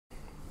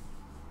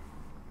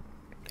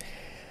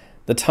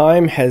The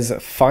time has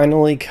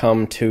finally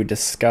come to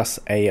discuss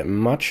a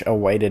much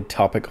awaited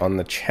topic on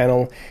the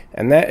channel,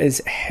 and that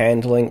is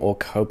handling or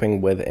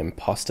coping with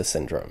imposter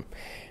syndrome.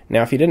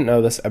 Now, if you didn't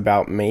know this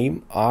about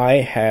me, I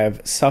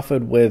have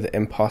suffered with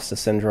imposter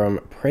syndrome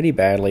pretty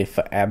badly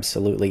for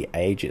absolutely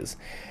ages.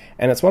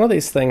 And it's one of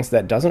these things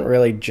that doesn't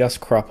really just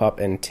crop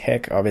up in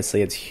tech.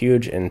 Obviously, it's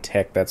huge in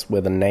tech. That's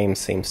where the name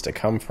seems to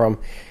come from,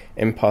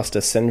 imposter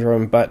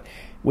syndrome. But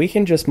we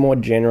can just more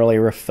generally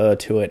refer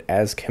to it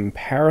as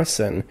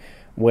comparison,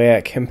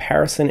 where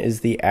comparison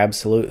is the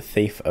absolute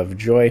thief of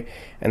joy.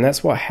 And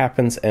that's what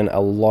happens in a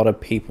lot of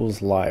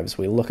people's lives.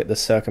 We look at the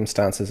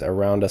circumstances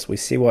around us, we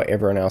see what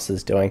everyone else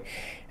is doing,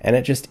 and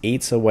it just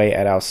eats away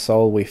at our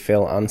soul. We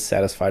feel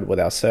unsatisfied with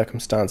our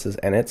circumstances,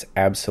 and it's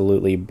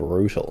absolutely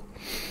brutal.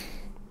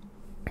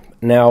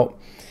 Now,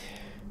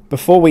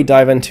 before we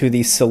dive into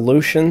the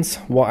solutions,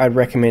 what I'd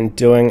recommend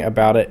doing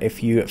about it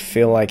if you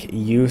feel like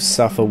you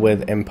suffer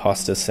with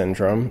imposter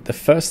syndrome, the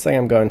first thing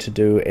I'm going to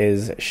do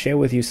is share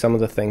with you some of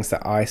the things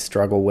that I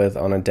struggle with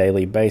on a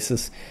daily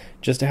basis,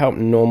 just to help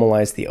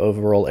normalize the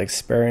overall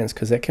experience,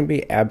 because it can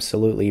be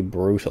absolutely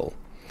brutal.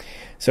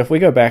 So if we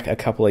go back a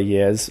couple of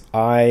years,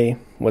 I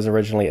was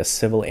originally a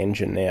civil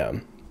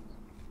engineer.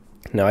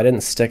 Now, I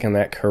didn't stick in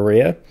that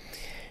career,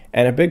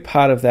 and a big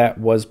part of that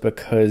was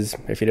because,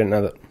 if you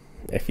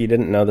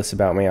didn't know this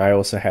about me, I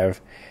also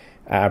have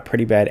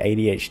pretty bad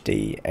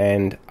ADHD,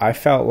 and I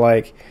felt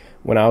like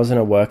when I was in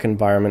a work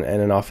environment in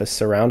an office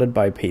surrounded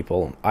by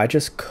people, I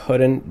just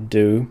couldn't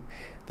do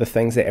the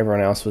things that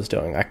everyone else was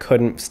doing. I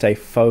couldn't stay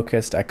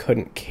focused. I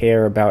couldn't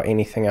care about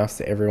anything else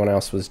that everyone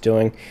else was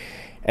doing,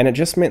 and it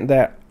just meant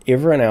that it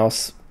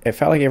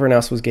felt like everyone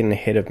else was getting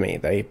ahead of me.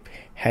 They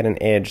had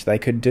an edge. They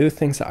could do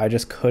things that I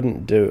just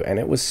couldn't do, and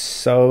it was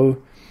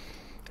so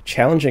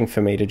challenging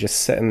for me to just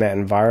sit in that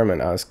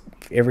environment.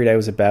 Every day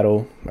was a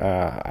battle.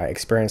 I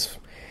experienced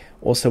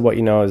also what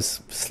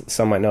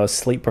some might know as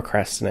sleep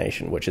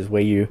procrastination, which is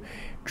where you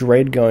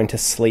dread going to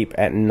sleep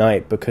at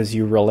night because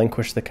you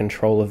relinquish the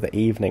control of the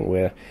evening,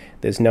 where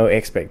there's no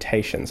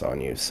expectations on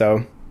you.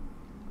 So,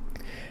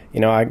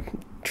 I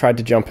tried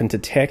to jump into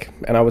tech,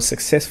 and I was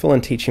successful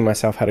in teaching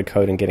myself how to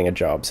code and getting a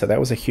job. So that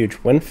was a huge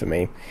win for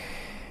me.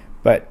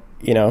 But,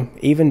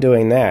 even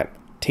doing that,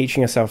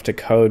 teaching yourself to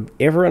code,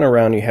 everyone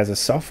around you has a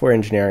software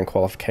engineering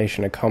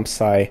qualification, a comp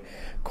sci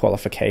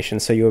qualification,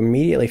 so you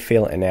immediately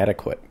feel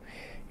inadequate.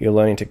 You're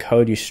learning to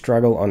code, you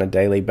struggle on a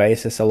daily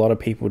basis. A lot of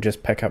people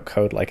just pick up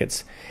code like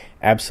it's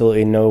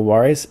absolutely no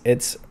worries.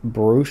 It's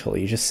brutal.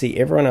 You just see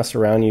everyone else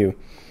around you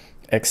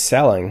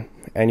excelling,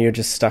 and you're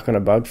just stuck on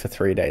a bug for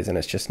 3 days, and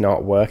it's just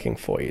not working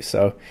for you.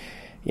 So,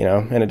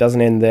 and it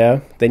doesn't end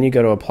there. Then you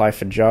go to apply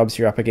for jobs.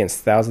 You're up against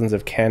thousands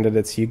of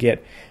candidates. You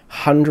get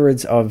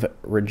hundreds of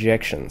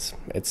rejections.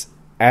 It's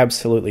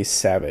absolutely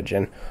savage.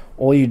 And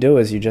all you do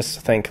is you just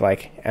think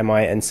like, am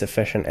I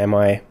insufficient? Am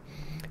I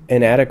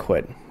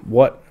inadequate?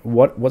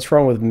 What's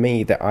wrong with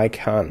me that I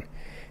can't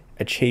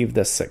achieve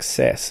this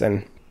success?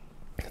 And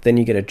then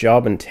you get a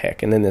job in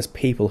tech, and then there's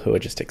people who are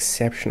just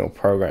exceptional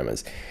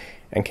programmers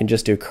and can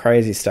just do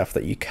crazy stuff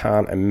that you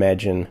can't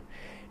imagine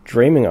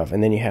dreaming of,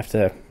 and then you have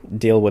to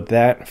deal with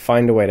that,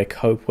 find a way to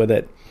cope with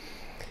it.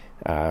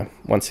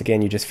 Once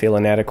again, you just feel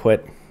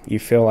inadequate. You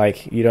feel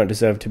like you don't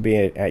deserve to be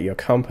at your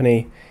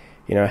company.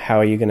 How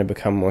are you going to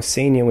become more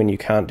senior when you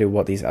can't do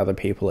what these other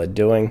people are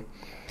doing?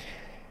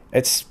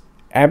 It's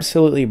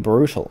absolutely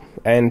brutal.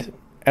 And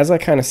as I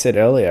kind of said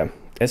earlier,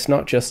 it's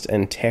not just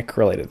in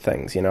tech-related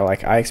things.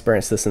 Like I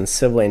experienced this in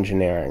civil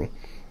engineering.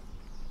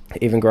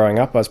 Even growing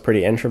up, I was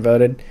pretty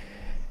introverted.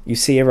 You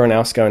see everyone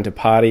else going to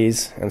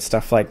parties and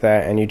stuff like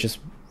that, and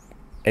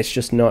it's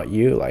just not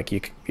you. Like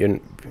you're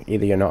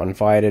either not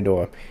invited,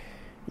 or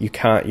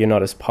you're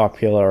not as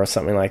popular or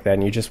something like that,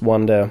 and you just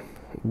wonder,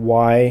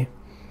 why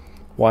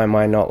am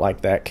I not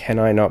like that? Can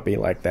I not be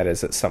like that?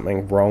 Is it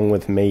something wrong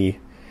with me?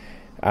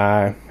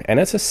 And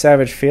it's a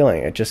savage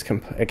feeling. It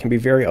can be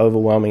very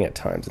overwhelming at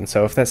times. And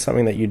so if that's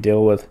something that you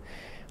deal with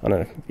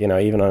on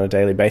even on a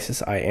daily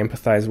basis, I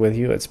empathize with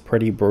you. It's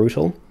pretty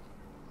brutal.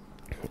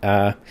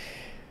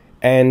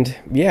 And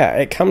yeah,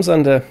 it comes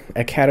under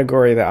a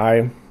category that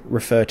I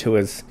refer to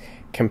as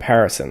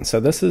comparison.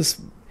 So this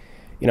is,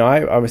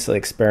 I obviously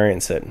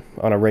experience it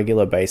on a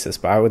regular basis,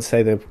 but I would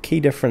say the key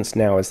difference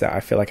now is that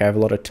I feel like I have a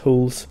lot of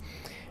tools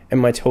in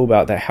my tool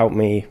belt that help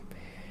me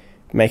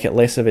make it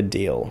less of a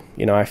deal.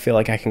 I feel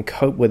like I can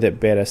cope with it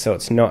better, so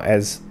it's not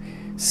as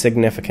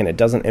significant. It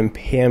doesn't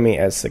impair me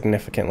as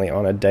significantly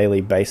on a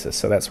daily basis.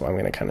 So that's what I'm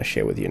going to kind of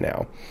share with you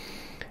now.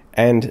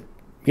 And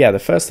yeah, the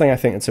first thing I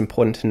think it's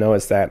important to know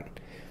is that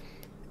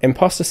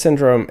imposter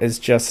syndrome is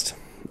just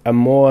a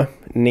more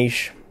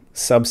niche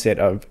subset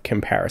of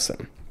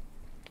comparison.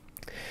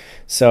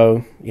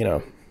 So,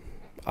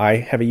 I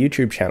have a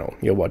YouTube channel.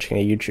 You're watching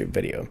a YouTube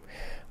video.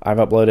 I've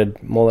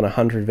uploaded more than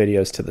 100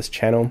 videos to this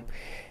channel,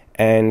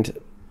 and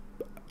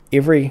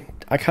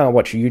I can't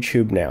watch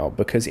YouTube now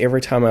because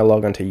every time I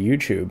log onto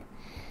YouTube,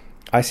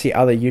 I see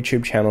other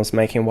YouTube channels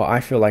making what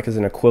I feel like is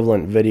an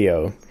equivalent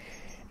video,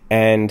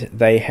 and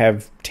they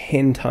have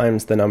 10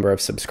 times the number of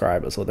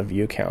subscribers or the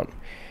view count.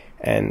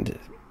 And,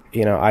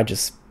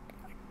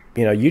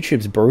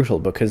 YouTube's brutal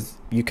because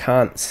you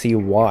can't see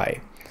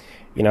why.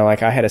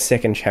 Like I had a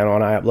second channel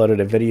and I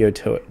uploaded a video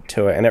to it,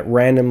 and it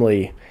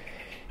randomly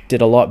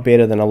did a lot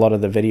better than a lot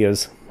of the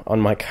videos on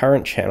my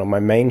current channel, my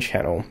main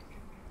channel.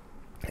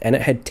 And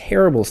it had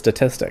terrible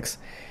statistics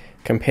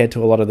compared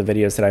to a lot of the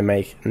videos that I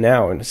make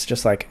now. And it's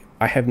just like,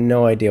 I have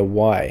no idea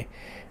why.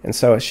 And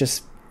so it's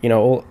just,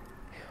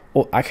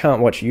 I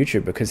can't watch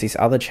YouTube because these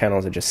other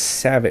channels are just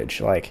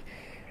savage. Like,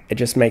 it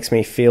just makes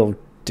me feel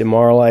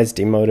demoralized,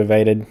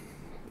 demotivated.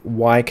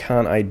 Why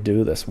can't I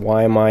do this?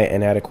 Why am I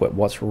inadequate?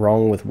 What's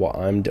wrong with what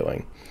I'm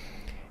doing?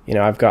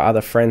 I've got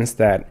other friends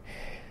that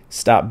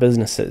start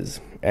businesses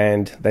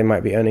and they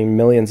might be earning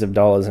millions of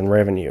dollars in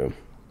revenue.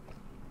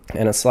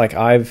 And it's like,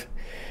 I've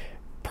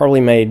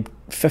probably made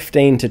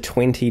 15 to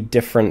 20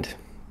 different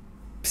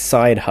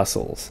side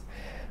hustles.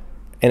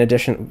 In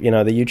addition, the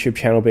YouTube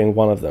channel being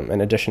one of them, in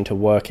addition to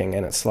working.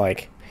 And it's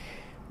like,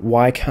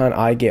 why can't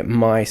I get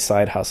my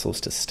side hustles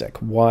to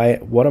stick?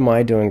 What am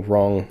I doing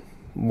wrong?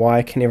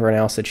 Why can everyone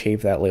else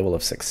achieve that level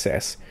of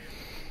success?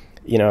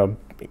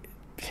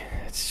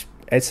 It's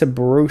a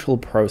brutal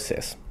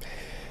process.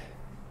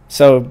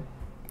 So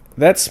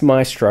that's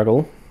my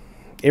struggle.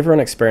 Everyone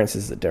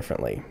experiences it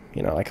differently.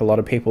 Like a lot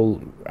of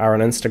people are on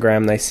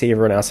Instagram, they see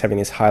everyone else having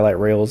these highlight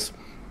reels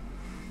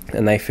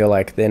and they feel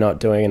like they're not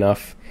doing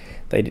enough.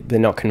 They're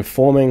not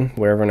conforming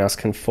where everyone else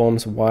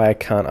conforms. Why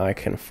can't I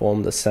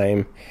conform the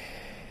same?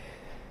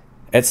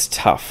 It's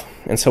tough.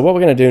 And so what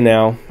we're going to do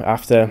now,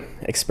 after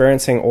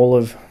experiencing all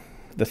of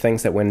the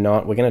things that we're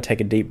not, we're going to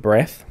take a deep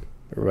breath.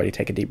 Everybody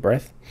take a deep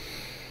breath.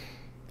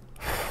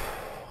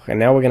 And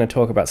now we're going to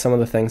talk about some of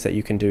the things that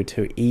you can do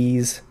to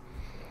ease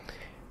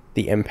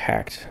the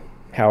impact,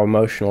 how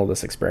emotional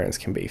this experience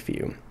can be for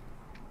you.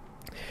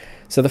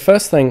 So the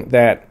first thing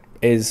that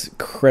is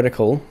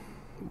critical,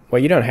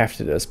 well, you don't have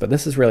to do this, but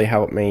this has really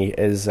helped me,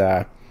 is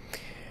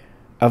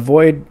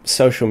avoid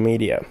social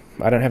media.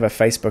 I don't have a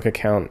Facebook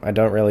account. I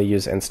don't really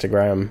use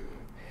Instagram.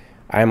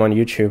 I am on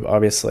YouTube,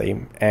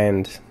 obviously,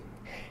 and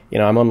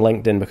I'm on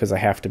LinkedIn because I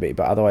have to be,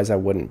 but otherwise I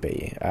wouldn't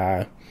be.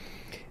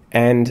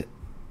 And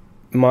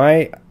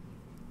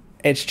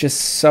it's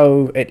just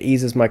so, it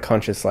eases my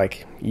conscience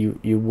like you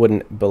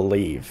wouldn't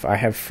believe. I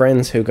have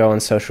friends who go on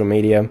social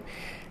media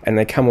and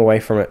they come away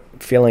from it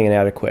feeling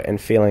inadequate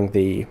and feeling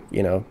the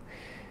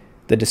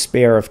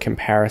despair of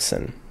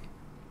comparison.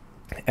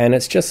 And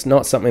it's just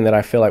not something that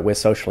I feel like we're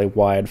socially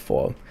wired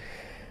for.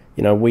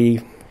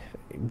 We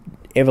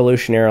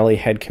evolutionarily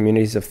had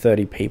communities of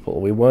 30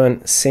 people. We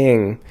weren't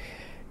seeing,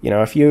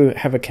 if you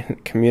have a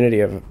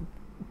community of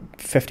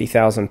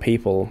 50,000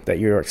 people that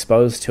you're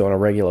exposed to on a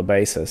regular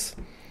basis,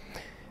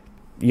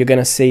 you're going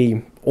to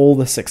see all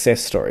the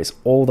success stories,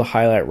 all the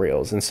highlight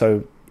reels. And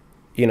so,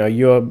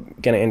 you're going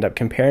to end up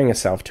comparing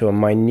yourself to a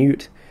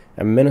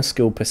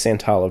minuscule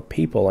percentile of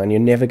people, and you're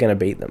never going to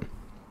beat them.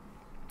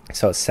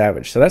 So it's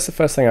savage. So that's the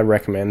first thing I'd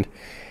recommend.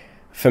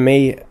 For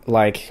me,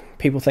 like,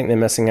 people think they're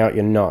missing out.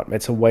 You're not.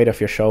 It's a weight off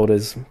your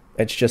shoulders.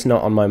 It's just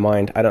not on my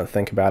mind. I don't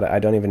think about it. I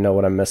don't even know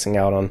what I'm missing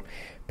out on.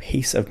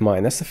 Peace of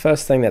mind. That's the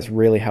first thing that's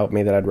really helped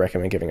me that I'd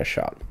recommend giving a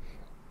shot.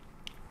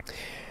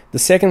 The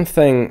second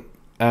thing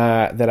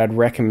that I'd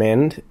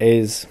recommend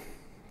is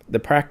the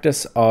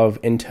practice of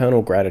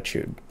internal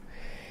gratitude.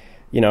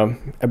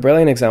 A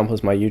brilliant example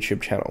is my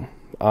YouTube channel.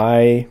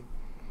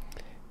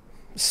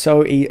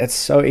 It's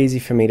so easy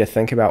for me to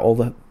think about all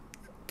the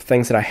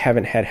things that I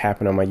haven't had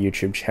happen on my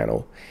YouTube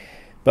channel.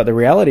 But the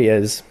reality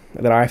is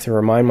that I have to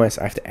remind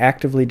myself, I have to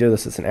actively do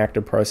this. It's an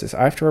active process.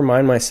 I have to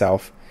remind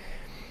myself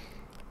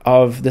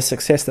of the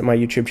success that my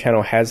YouTube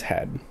channel has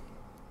had.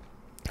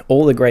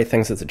 All the great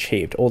things it's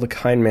achieved, all the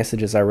kind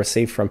messages I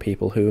receive from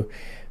people who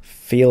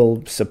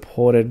feel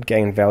supported,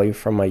 gain value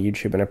from my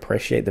YouTube, and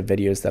appreciate the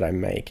videos that I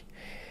make.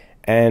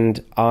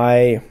 And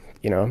I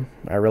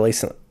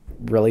released a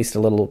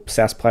little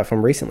SaaS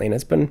platform recently, and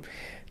it's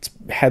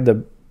had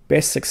the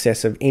best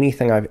success of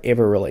anything I've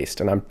ever released.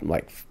 And I'm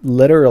like,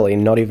 literally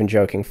not even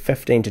joking,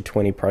 15 to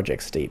 20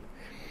 projects deep.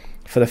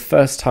 For the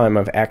first time,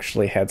 I've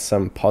actually had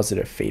some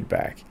positive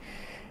feedback.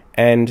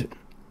 And,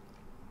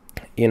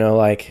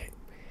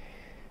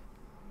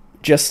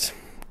 just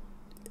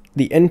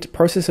the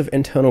process of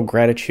internal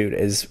gratitude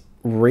is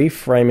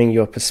reframing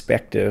your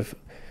perspective,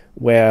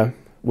 where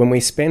when we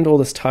spend all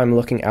this time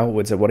looking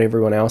outwards at what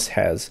everyone else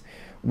has,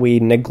 we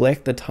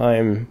neglect the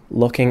time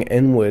looking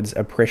inwards,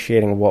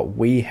 appreciating what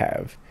we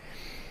have.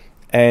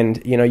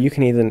 And, you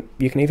can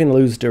even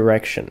lose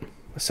direction.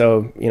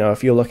 So,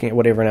 if you're looking at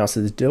what everyone else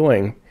is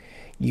doing,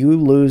 you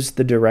lose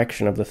the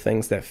direction of the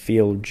things that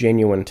feel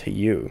genuine to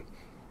you.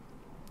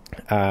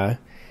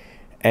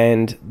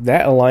 And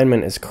that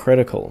alignment is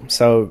critical.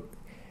 So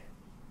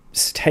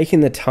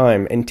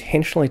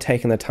intentionally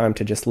taking the time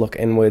to just look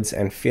inwards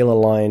and feel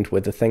aligned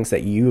with the things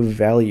that you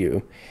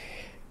value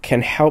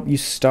can help you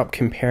stop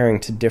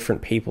comparing to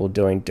different people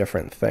doing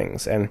different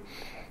things. And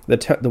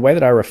the way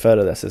that I refer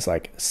to this is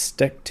like,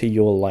 stick to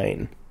your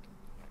lane.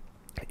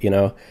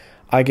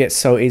 I get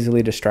so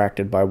easily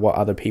distracted by what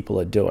other people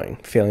are doing,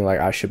 feeling like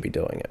I should be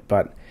doing it.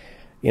 But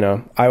You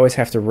know, I always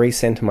have to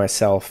recenter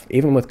myself,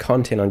 even with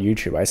content on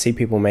YouTube. I see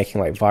people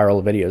making like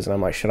viral videos and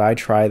I'm like, should I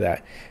try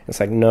that? It's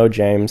like, no,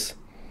 James,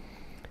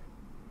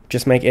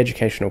 just make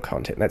educational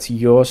content. That's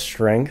your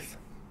strength.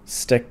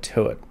 Stick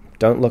to it.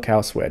 Don't look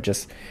elsewhere.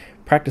 Just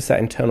practice that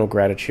internal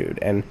gratitude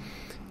and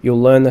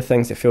you'll learn the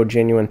things that feel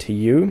genuine to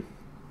you.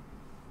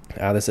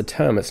 There's a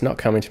term, it's not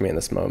coming to me in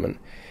this moment,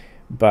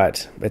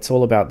 but it's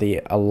all about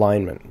the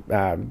alignment.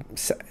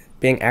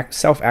 Being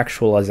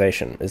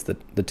self-actualization is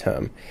the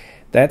term.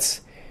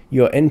 That's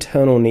your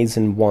internal needs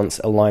and wants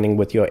aligning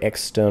with your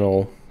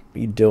external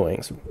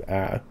doings.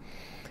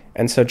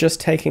 And so just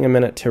taking a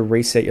minute to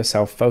reset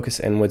yourself, focus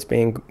inwards,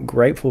 being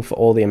grateful for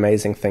all the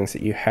amazing things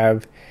that you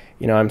have.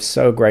 You know, I'm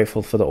so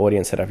grateful for the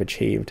audience that I've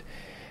achieved.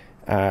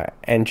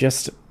 And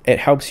just, it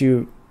helps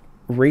you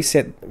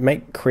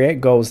reset, create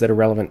goals that are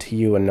relevant to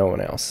you and no one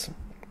else.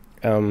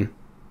 Now,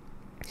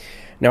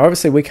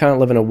 obviously, we can't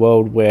live in a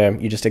world where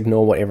you just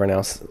ignore what everyone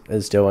else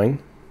is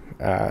doing.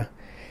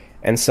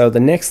 And so the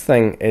next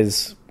thing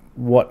is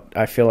what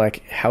I feel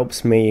like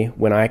helps me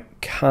when I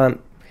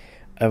can't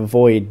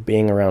avoid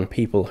being around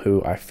people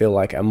who I feel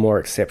like are more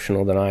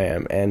exceptional than I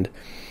am. And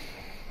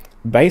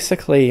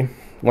basically,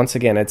 once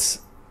again,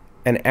 it's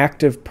an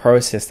active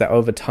process that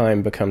over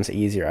time becomes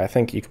easier. I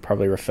think you could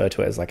probably refer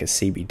to it as like a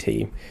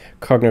CBT,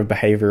 cognitive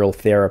behavioral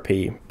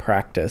therapy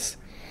practice.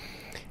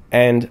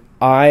 And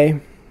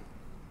I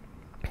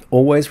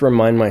always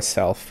remind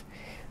myself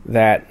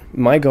that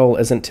my goal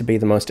isn't to be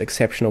the most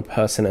exceptional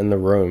person in the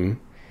room.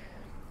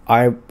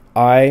 I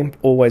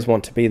always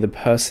want to be the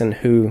person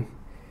who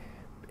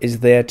is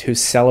there to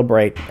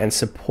celebrate and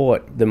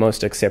support the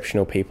most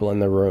exceptional people in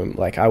the room.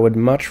 Like, I would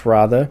much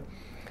rather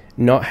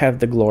not have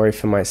the glory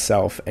for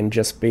myself and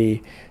just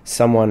be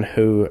someone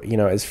who, you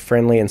know, is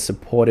friendly and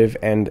supportive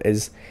and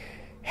is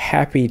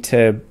happy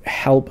to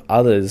help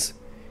others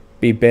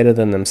be better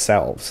than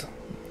themselves.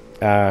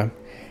 And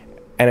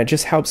it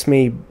just helps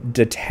me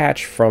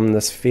detach from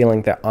this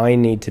feeling that I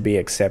need to be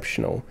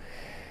exceptional.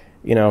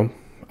 You know,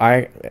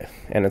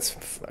 and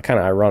it's kind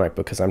of ironic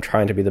because I'm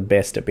trying to be the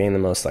best at being the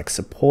most like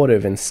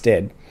supportive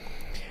instead.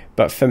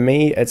 But for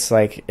me, it's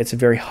like, it's a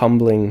very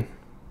humbling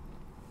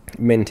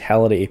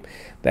mentality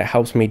that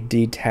helps me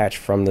detach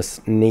from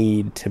this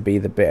need to be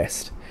the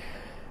best.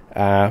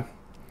 And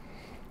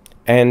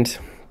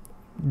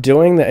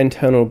doing the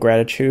internal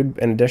gratitude,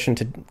 in addition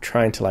to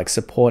trying to like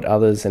support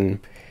others and,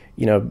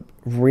 you know,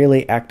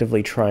 really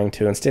actively trying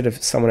to, instead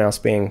of someone else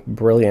being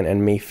brilliant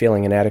and me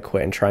feeling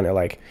inadequate and trying to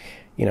like,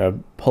 you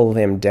know, pull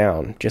them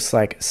down, just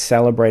like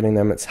celebrating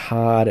them. It's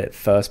hard at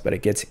first, but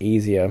it gets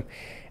easier.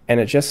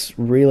 And it just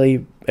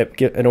really,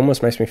 it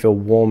almost makes me feel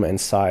warm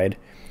inside.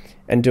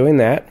 And doing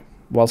that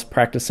whilst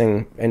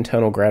practicing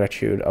internal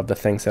gratitude of the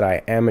things that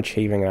I am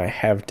achieving and I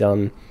have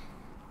done,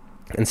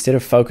 instead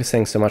of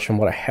focusing so much on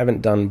what I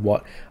haven't done,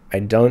 what I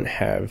don't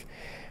have,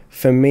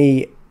 for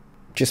me,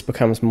 just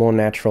becomes more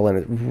natural, and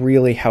it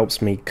really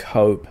helps me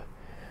cope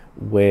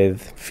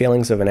with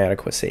feelings of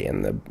inadequacy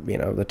and the, you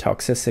know, the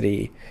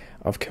toxicity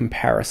of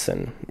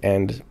comparison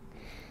and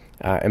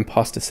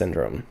imposter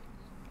syndrome.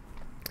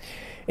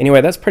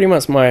 Anyway, that's pretty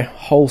much my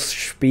whole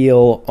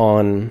spiel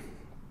on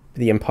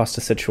the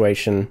imposter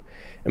syndrome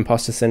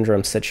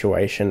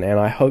situation, and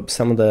I hope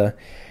some of the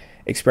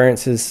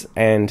experiences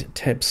and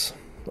tips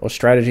or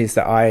strategies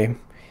that I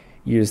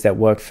use that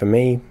work for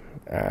me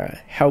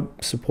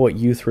help support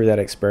you through that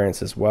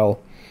experience as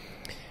well.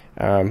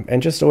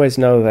 And just always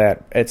know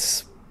that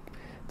it's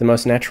the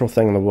most natural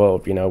thing in the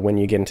world. You know, when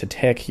you get into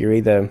tech, you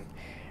either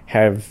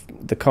have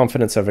the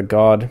confidence of a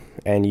god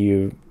and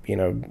you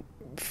know,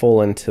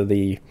 fall into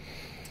the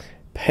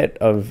pit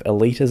of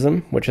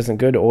elitism, which isn't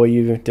good, or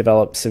you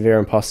develop severe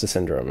imposter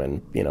syndrome.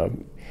 And, you know,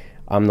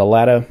 I'm the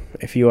latter.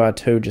 If you are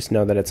too, just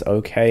know that it's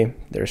okay.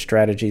 There are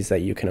strategies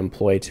that you can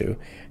employ to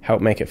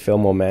help make it feel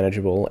more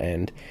manageable,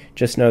 and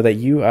just know that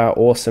you are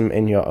awesome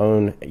in your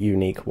own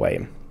unique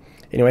way.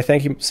 Anyway,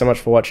 thank you so much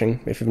for watching.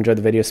 If you've enjoyed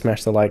the video,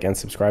 smash the like and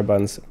subscribe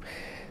buttons.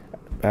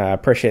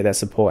 Appreciate that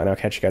support, and I'll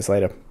catch you guys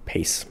later.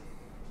 Peace.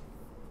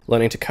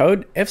 Learning to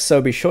code? If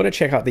so, be sure to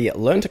check out the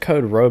Learn to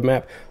Code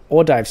roadmap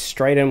or dive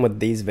straight in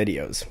with these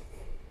videos.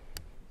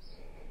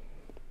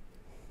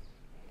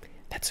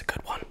 That's a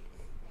good one.